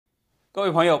各位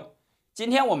朋友，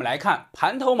今天我们来看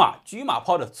盘头马、车马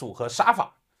炮的组合杀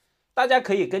法，大家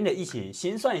可以跟着一起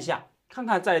心算一下，看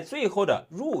看在最后的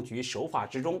入局手法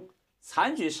之中，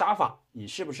残局杀法你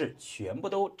是不是全部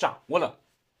都掌握了？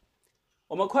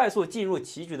我们快速进入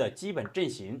棋局的基本阵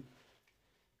型，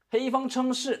黑方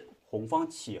称势，红方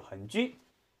起横车，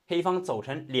黑方走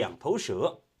成两头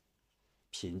蛇，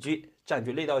平车占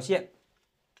据内道线。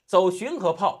走巡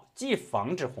河炮，既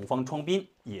防止红方冲兵，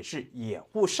也是掩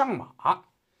护上马。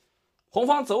红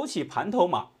方走起盘头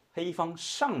马，黑方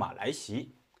上马来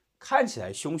袭，看起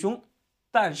来凶凶，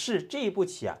但是这一步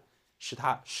棋是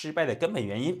他失败的根本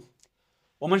原因。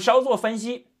我们稍作分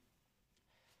析，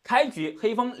开局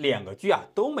黑方两个车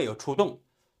都没有出动，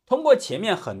通过前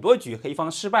面很多局黑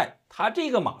方失败，他这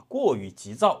个马过于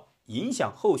急躁，影响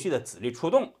后续的子力出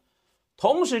动，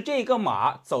同时这个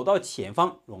马走到前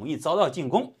方容易遭到进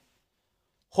攻。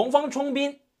红方冲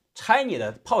兵拆你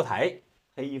的炮台，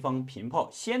黑方平炮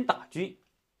先打车，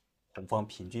红方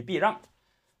平车避让。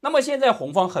那么现在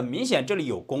红方很明显这里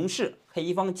有攻势，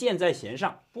黑方箭在弦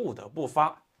上，不得不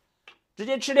发，直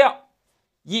接吃掉，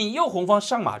引诱红方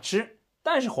上马吃。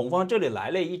但是红方这里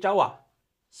来了一招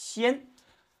先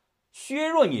削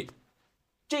弱你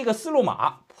这个四路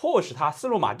马，迫使他四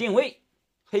路马定位，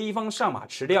黑方上马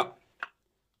吃掉。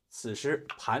此时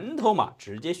盘头马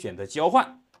直接选择交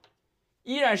换，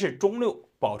依然是中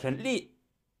路保持立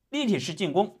体式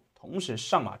进攻，同时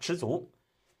上马吃卒。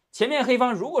前面黑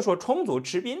方如果说充足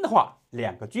吃兵的话，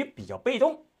两个车比较被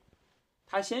动，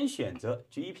他先选择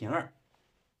车一平二，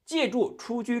借助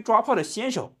出车抓炮的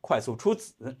先手快速出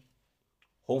子，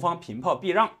红方平炮避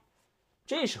让，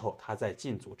这时候他再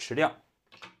进卒吃掉。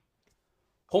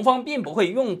红方并不会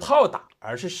用炮打，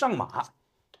而是上马，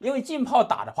因为进炮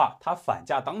打的话，他反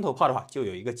架当头炮的话就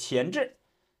有一个牵制。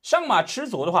上马吃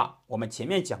卒的话，我们前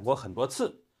面讲过很多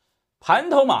次，盘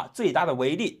头马最大的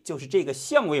威力就是这个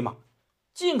相位马，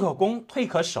进可攻，退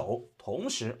可守，同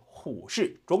时虎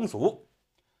式中卒。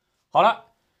好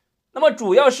了，那么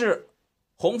主要是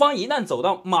红方一旦走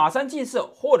到马三进四，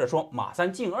或者说马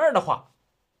三进二的话，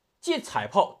既踩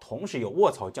炮，同时有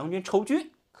卧槽将军抽车，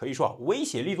可以说威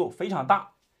胁力度非常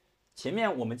大。前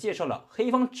面我们介绍了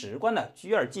黑方直观的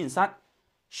车二进三，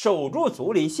守住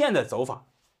卒临线的走法。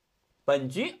本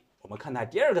局我们看他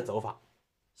第二个走法，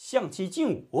象棋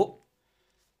进五，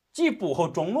既补后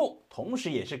中路，同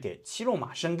时也是给七路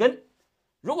马生根。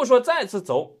如果说再次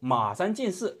走马三进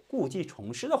四，故技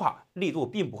重施的话，力度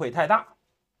并不会太大。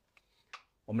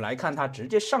我们来看他直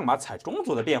接上马踩中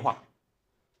卒的变化，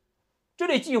这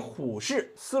里既虎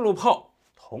式四路炮，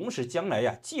同时将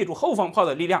来借助后方炮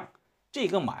的力量，这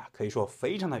个马可以说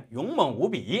非常的勇猛无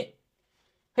比。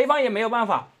黑方也没有办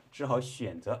法，只好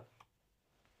选择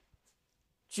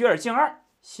车二进二，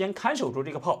先看守住这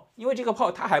个炮，因为这个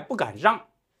炮他还不敢让，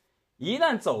一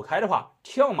旦走开的话，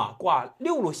跳马挂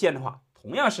六路线的话，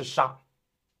同样是杀。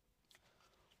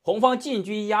红方进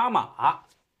车压马，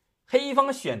黑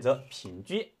方选择平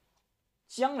车，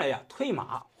将来退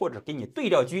马或者给你对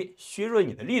调车，削弱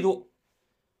你的力度。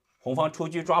红方出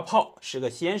车抓炮是个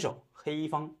先手，黑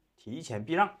方提前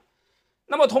避让。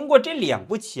那么通过这两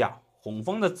步棋红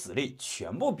方的子力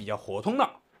全部比较活通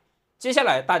了。接下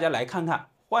来大家来看看，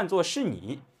换作是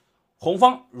你，红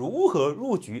方如何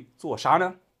入局做杀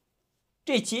呢？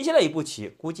这接下来一步棋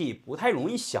估计不太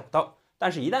容易想到，但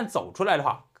是一旦走出来的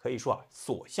话，可以说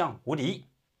所向无敌。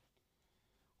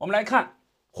我们来看，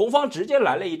红方直接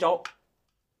来了一招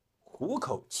虎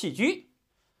口弃车，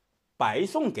白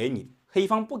送给你，黑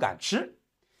方不敢吃。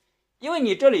因为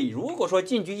你这里如果说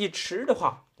进车一吃的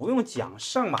话，不用讲，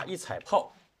上马一踩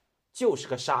炮就是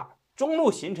个杀，中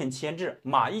路形成牵制，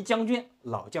马一将军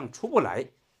老将出不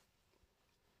来。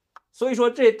所以说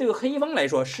这对黑方来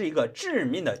说是一个致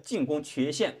命的进攻缺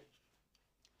陷，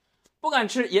不敢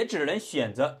吃也只能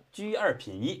选择车二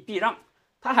平一避让，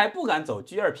他还不敢走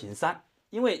车二平三，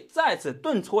因为再次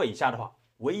顿挫一下的话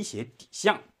威胁底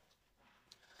象。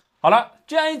好了，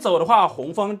这样一走的话，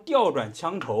红方调转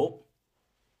枪头，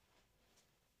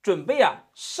准备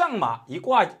上马一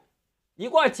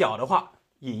挂角的话，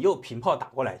引诱平炮打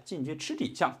过来，进车吃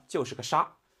底象就是个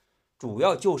杀。主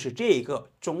要就是这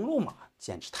个中路马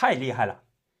简直太厉害了。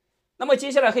那么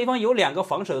接下来黑方有两个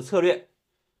防守的策略，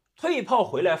退炮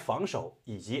回来防守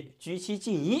以及车七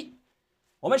进一。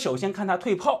我们首先看他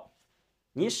退炮，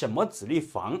你什么子力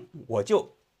防，我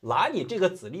就拿你这个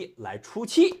子力来出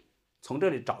气，从这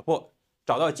里找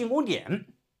到进攻点。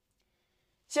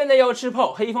现在要吃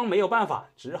炮，黑方没有办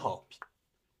法，只好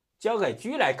交给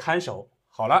车来看守。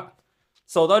好了，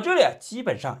走到这里基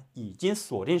本上已经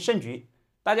锁定胜局。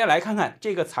大家来看看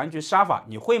这个残局杀法，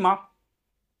你会吗？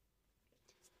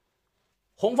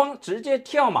红方直接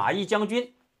跳马一将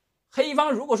军，黑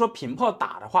方如果说平炮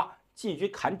打的话，进车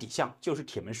砍底象就是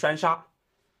铁门栓杀。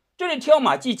这里跳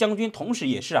马记将军同时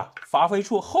也是发挥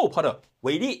出后炮的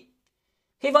威力。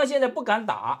黑方现在不敢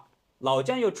打，老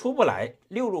将又出不来，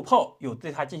六路炮又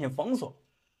对他进行封锁，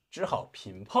只好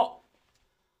平炮。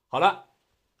好了，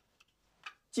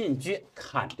进车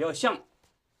砍掉象，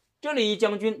这里一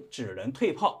将军只能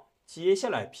退炮，接下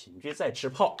来平车再吃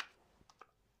炮，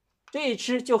这一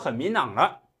吃就很明朗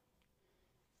了。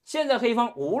现在黑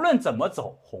方无论怎么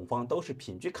走，红方都是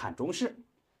平车砍中式。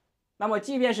那么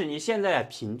即便是你现在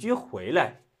平车回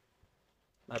来，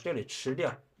那这里吃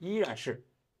掉依然是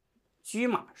车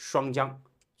马双将，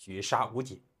绝杀无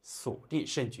解，锁定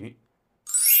胜局。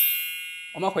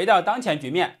我们回到当前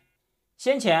局面，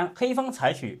先前黑方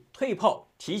采取退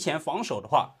炮提前防守的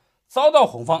话，遭到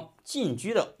红方进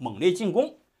车的猛烈进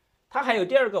攻。他还有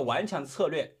第二个顽强策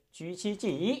略，车七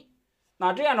进一。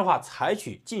那这样的话，采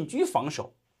取进车防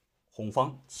守，红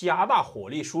方加大火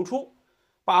力输出，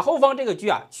把后方这个车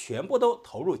全部都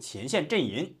投入前线阵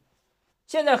营。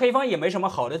现在黑方也没什么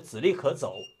好的子力可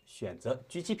走，选择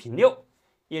车七平六，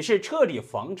也是彻底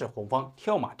防止红方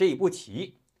跳马这一步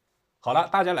棋。好了，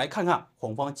大家来看看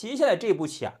红方接下来这一步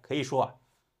棋可以说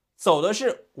走的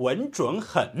是稳准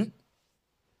狠，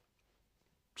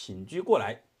平车过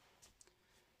来，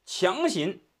强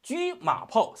行车马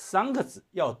炮3个子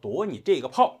要夺你这个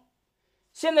炮。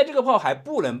现在这个炮还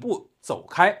不能不走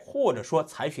开，或者说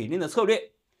采取一定的策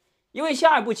略，因为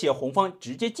下一步棋红方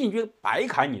直接进车白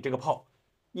砍你这个炮，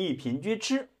你平车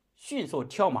吃，迅速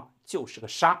跳马就是个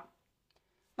杀。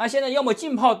那现在要么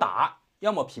进炮打，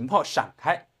要么平炮闪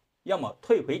开，要么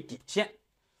退回底线。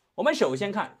我们首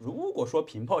先看，如果说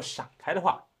平炮闪开的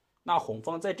话，那红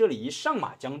方在这里一上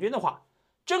马将军的话，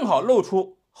正好露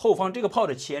出后方这个炮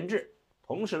的牵制，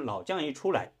同时老将一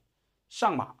出来，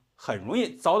上马很容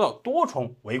易遭到多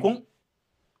重围攻。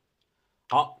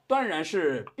好，断然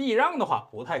是避让的话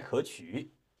不太可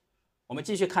取。我们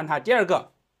继续看他第二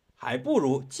个，还不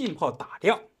如进炮打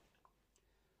掉。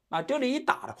那这里一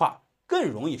打的话更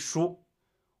容易输。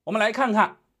我们来看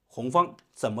看红方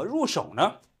怎么入手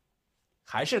呢？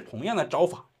还是同样的招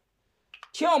法，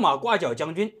跳马挂角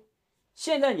将军。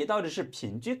现在你到底是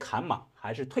平车砍马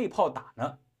还是退炮打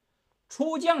呢？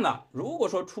出将呢？如果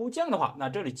说出将的话，那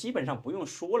这里基本上不用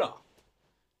说了。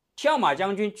跳马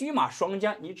将军车马双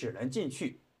将，你只能进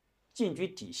去进车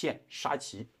底线杀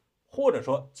棋，或者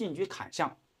说进车砍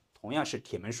象，同样是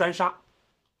铁门栓杀。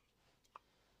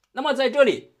那么在这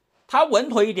里他稳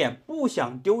妥一点，不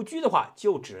想丢车的话，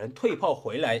就只能退炮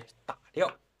回来打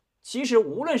掉。其实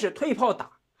无论是退炮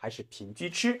打还是平车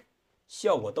吃，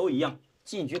效果都一样，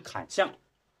进车砍象。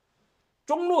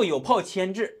中路有炮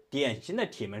牵制，典型的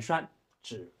铁门栓，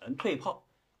只能退炮，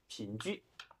平车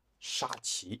杀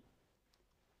棋。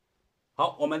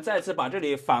好，我们再次把这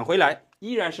里返回来，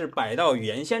依然是摆到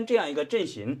原先这样一个阵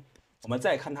型。我们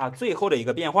再看它最后的一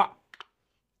个变化。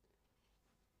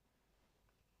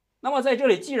那么在这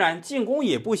里既然进攻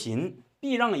也不行，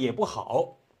避让也不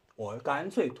好，我干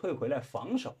脆退回来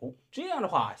防守，这样的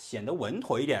话显得稳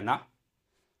妥一点呢。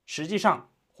实际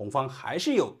上红方还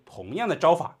是有同样的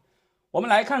招法。我们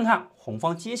来看看红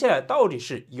方接下来到底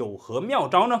是有何妙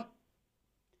招呢？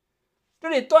这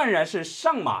里断然是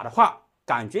上马的话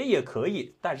感觉也可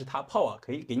以，但是他炮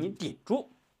可以给你顶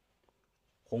住。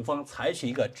红方采取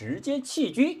一个直接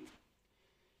弃车。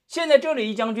现在这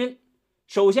里一将军，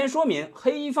首先说明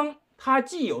黑方他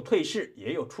既有退士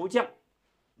也有出将。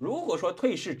如果说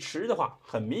退士吃的话，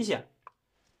很明显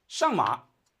上马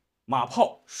马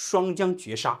炮双将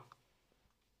绝杀。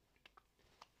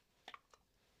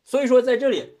所以说在这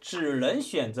里只能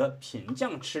选择平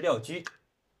将吃掉车。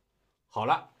好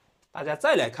了，大家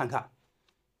再来看看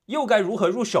又该如何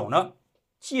入手呢？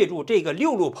借助这个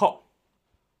六路炮，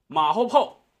马后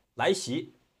炮来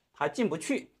袭，他进不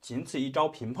去，仅此一招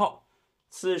平炮。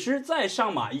此时再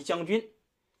上马一将军，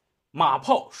马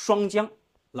炮双将，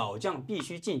老将必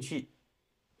须进去，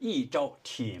一招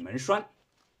铁门栓，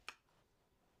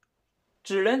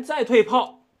只能再退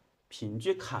炮，平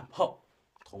车砍炮，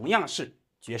同样是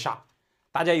绝杀。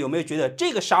大家有没有觉得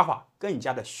这个杀法更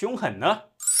加的凶狠呢？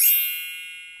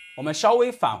我们稍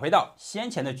微返回到先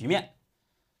前的局面，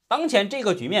当前这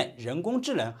个局面人工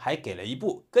智能还给了一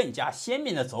步更加鲜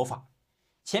明的走法。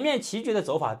前面棋局的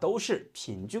走法都是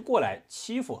平车过来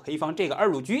欺负黑方这个二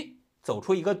路车，走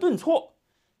出一个顿挫，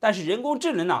但是人工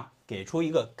智能呢给出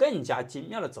一个更加精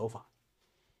妙的走法。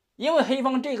因为黑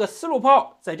方这个四路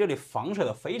炮在这里防守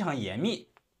的非常严密，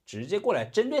直接过来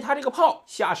针对他这个炮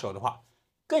下手的话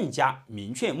更加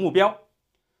明确目标。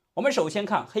我们首先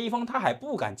看黑方他还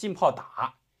不敢进炮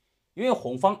打，因为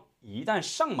红方一旦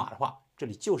上马的话，这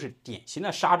里就是典型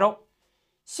的杀招。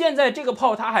现在这个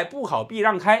炮它还不好避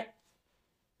让开，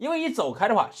因为一走开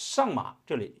的话，上马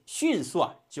这里迅速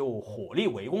就火力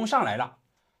围攻上来了。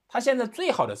他现在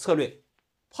最好的策略，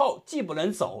炮既不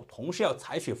能走，同时要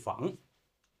采取防，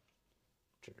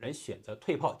只能选择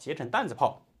退炮接成担子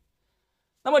炮。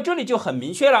那么这里就很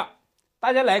明确了，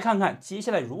大家来看看接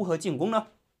下来如何进攻呢？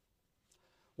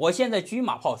我现在车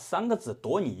马炮3个子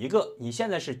夺你一个，你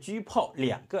现在是车炮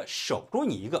2个守住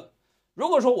你一个。如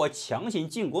果说我强行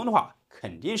进攻的话，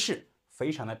肯定是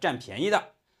非常的占便宜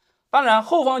的。当然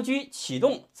后方车启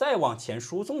动再往前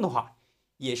输送的话，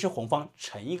也是红方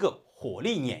成一个火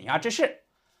力碾压之势。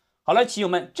好了，棋友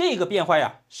们，这个变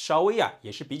化稍微也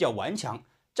是比较顽强，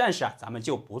暂时咱们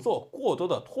就不做过多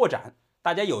的拓展，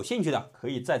大家有兴趣的可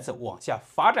以再次往下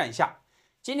发展一下。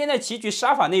今天的棋局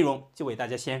杀法内容就为大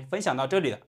家先分享到这里了。